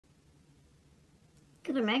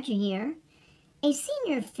Cooper Marcher here. A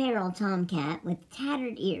senior feral tomcat with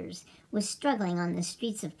tattered ears was struggling on the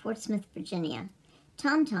streets of Portsmouth, Virginia.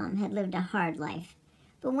 Tom Tom had lived a hard life,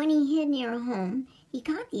 but when he hid near a home, he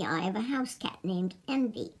caught the eye of a house cat named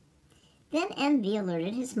Envy. Then Envy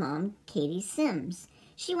alerted his mom, Katie Sims.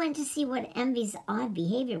 She went to see what Envy's odd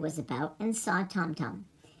behavior was about and saw Tom Tom.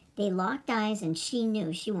 They locked eyes and she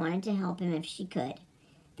knew she wanted to help him if she could.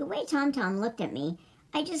 The way Tom Tom looked at me,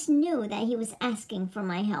 I just knew that he was asking for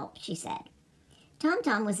my help, she said. Tom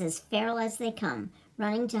Tom was as feral as they come,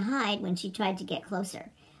 running to hide when she tried to get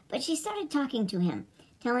closer. But she started talking to him,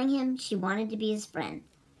 telling him she wanted to be his friend.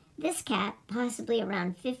 This cat, possibly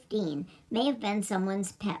around 15, may have been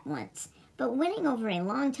someone's pet once, but winning over a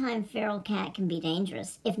long-time feral cat can be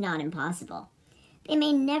dangerous, if not impossible. They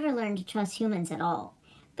may never learn to trust humans at all,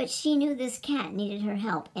 but she knew this cat needed her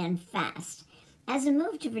help, and fast, as a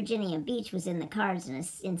move to Virginia Beach was in the cards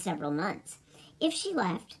in several months. If she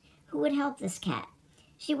left, who would help this cat?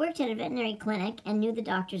 She worked at a veterinary clinic and knew the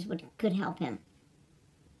doctors could help him.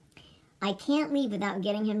 I can't leave without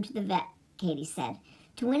getting him to the vet, Katie said.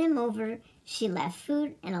 To win him over, she left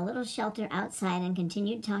food and a little shelter outside and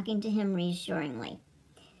continued talking to him reassuringly.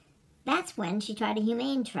 That's when she tried a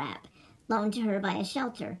humane trap, loaned to her by a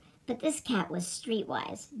shelter, but this cat was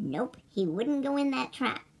streetwise. Nope, he wouldn't go in that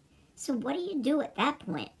trap. So what do you do at that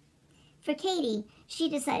point? For Katie, she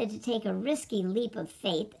decided to take a risky leap of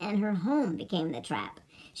faith, and her home became the trap.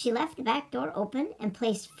 She left the back door open and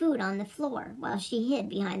placed food on the floor while she hid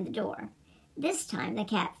behind the door. This time the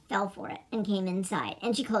cat fell for it and came inside,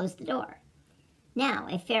 and she closed the door. Now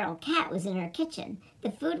a feral cat was in her kitchen.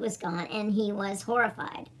 The food was gone, and he was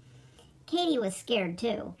horrified. Katie was scared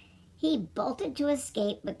too. He bolted to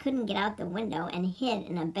escape but couldn't get out the window and hid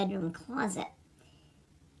in a bedroom closet.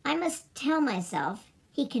 I must tell myself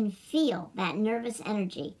he can feel that nervous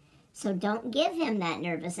energy, so don't give him that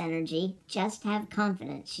nervous energy, just have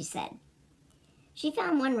confidence, she said. She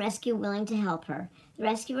found one rescue willing to help her. The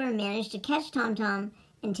rescuer managed to catch Tom Tom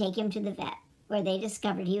and take him to the vet, where they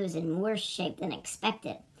discovered he was in worse shape than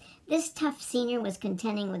expected. This tough senior was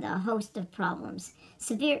contending with a host of problems,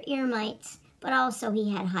 severe ear mites, but also he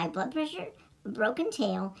had high blood pressure, a broken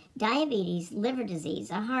tail, diabetes, liver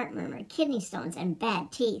disease, a heart murmur, kidney stones, and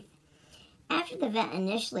bad teeth. After the vet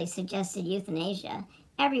initially suggested euthanasia,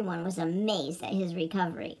 everyone was amazed at his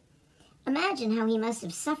recovery. Imagine how he must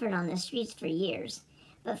have suffered on the streets for years,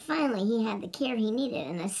 but finally he had the care he needed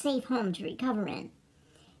and a safe home to recover in.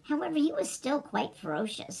 However, he was still quite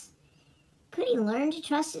ferocious. Could he learn to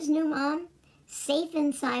trust his new mom? Safe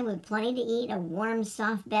inside with plenty to eat, a warm,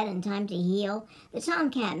 soft bed, and time to heal, the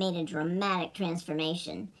tomcat made a dramatic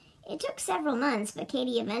transformation. It took several months, but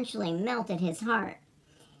Katie eventually melted his heart.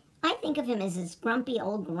 I think of him as this grumpy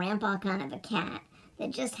old grandpa kind of a cat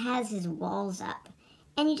that just has his walls up.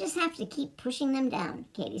 And you just have to keep pushing them down,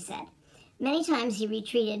 Katie said. Many times he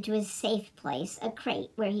retreated to his safe place, a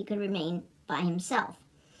crate where he could remain by himself.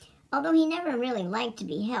 Although he never really liked to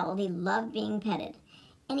be held, he loved being petted.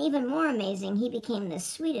 And even more amazing, he became the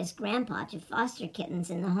sweetest grandpa to foster kittens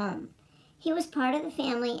in the home. He was part of the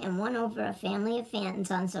family and won over a family of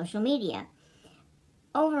fans on social media.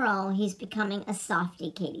 Overall, he's becoming a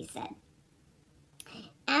softie, Katie said.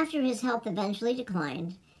 After his health eventually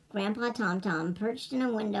declined, Grandpa Tom Tom perched in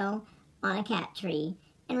a window on a cat tree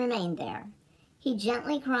and remained there. He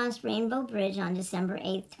gently crossed Rainbow Bridge on December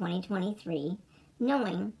 8, 2023,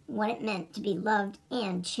 knowing what it meant to be loved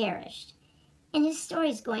and cherished. And his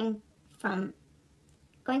stories going from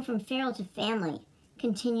feral to family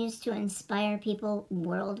continues to inspire people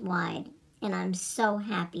worldwide. And I'm so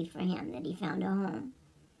happy for him that he found a home.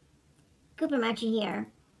 Cooper Marcher here.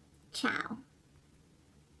 Ciao.